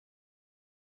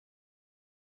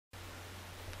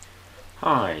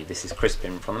Hi, this is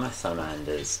Crispin from the Maths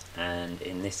Salamanders, and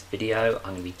in this video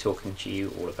I'm going to be talking to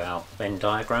you all about Venn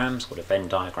diagrams, what a Venn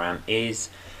diagram is,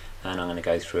 and I'm going to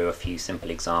go through a few simple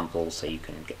examples so you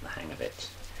can get the hang of it.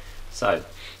 So,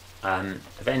 a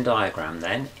Venn diagram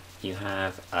then, you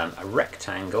have a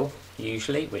rectangle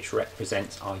usually, which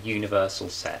represents our universal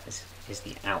set. This is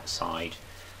the outside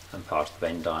part of the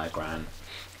Venn diagram.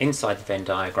 Inside the Venn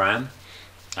diagram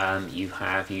you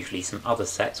have usually some other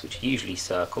sets which are usually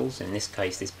circles. In this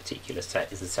case, this particular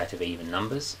set is a set of even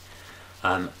numbers,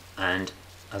 and as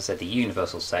I said, the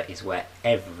universal set is where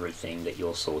everything that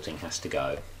you're sorting has to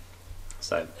go.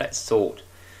 So let's sort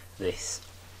these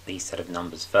set of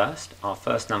numbers first. Our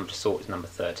first number to sort is number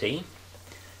 13.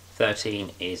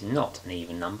 13 is not an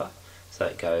even number, so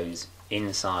it goes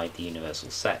inside the universal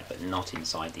set but not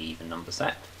inside the even number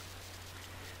set.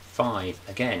 5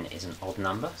 again is an odd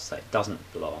number, so it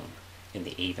doesn't belong in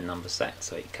the even number set,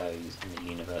 so it goes in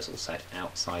the universal set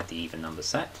outside the even number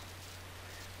set.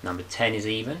 Number 10 is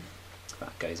even, so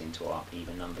that goes into our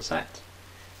even number set.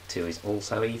 2 is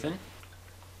also even,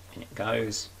 and it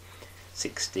goes.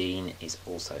 16 is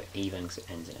also even because it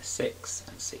ends in a 6,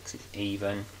 and 6 is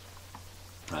even.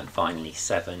 And finally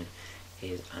 7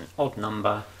 is an odd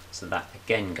number, so that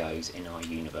again goes in our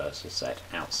universal set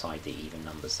outside the even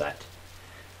number set.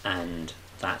 And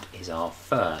that is our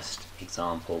first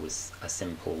example with a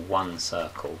simple one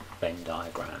circle Venn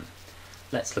diagram.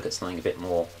 Let's look at something a bit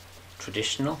more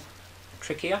traditional,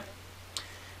 trickier.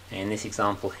 In this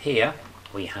example here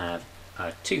we have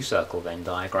a two circle Venn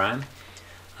diagram.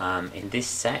 In this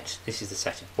set, this is the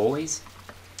set of boys,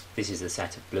 this is the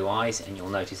set of blue eyes, and you'll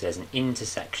notice there's an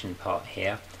intersection part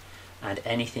here, and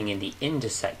anything in the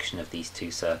intersection of these two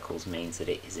circles means that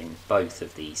it is in both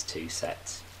of these two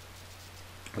sets.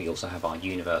 We also have our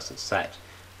universal set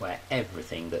where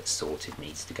everything that's sorted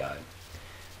needs to go.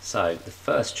 So the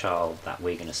first child that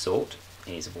we're going to sort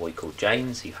is a boy called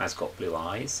James, who has got blue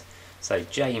eyes. So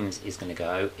James is going to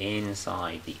go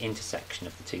inside the intersection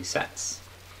of the two sets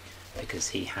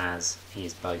because he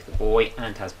is both a boy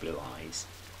and has blue eyes.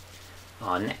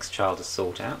 Our next child to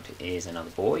sort out is another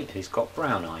boy who's got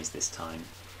brown eyes this time.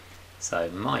 So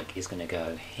Mike is going to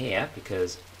go here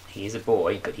because he is a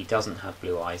boy, but he doesn't have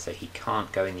blue eyes, so he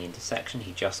can't go in the intersection,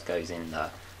 he just goes in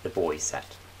the boy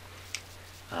set.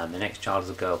 The next child is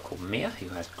a girl called Mia, who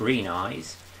has green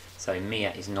eyes, so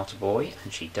Mia is not a boy,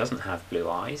 and she doesn't have blue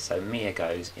eyes, so Mia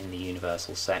goes in the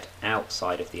universal set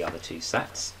outside of the other two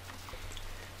sets.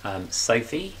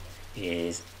 Sophie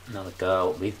is another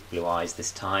girl with blue eyes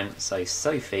this time, so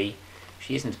Sophie,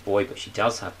 she isn't a boy, but she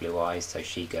does have blue eyes, so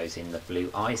she goes in the blue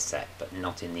eyes set, but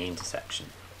not in the intersection.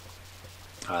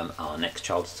 Our next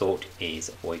child to sort is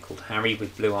a boy called Harry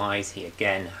with blue eyes. He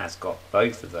again has got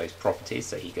both of those properties,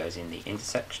 so he goes in the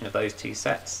intersection of those two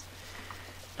sets.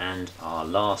 And our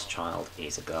last child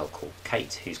is a girl called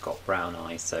Kate who's got brown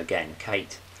eyes. So again,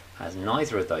 Kate has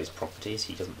neither of those properties.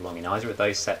 She doesn't belong in either of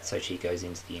those sets, so she goes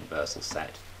into the universal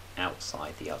set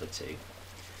outside the other two.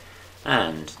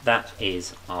 And that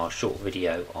is our short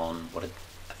video on what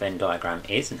a Venn diagram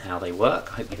is and how they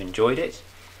work. I hope you've enjoyed it.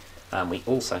 We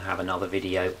also have another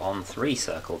video on three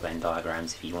circle Venn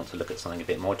diagrams if you want to look at something a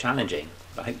bit more challenging.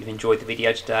 I hope you've enjoyed the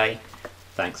video today.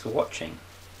 Thanks for watching.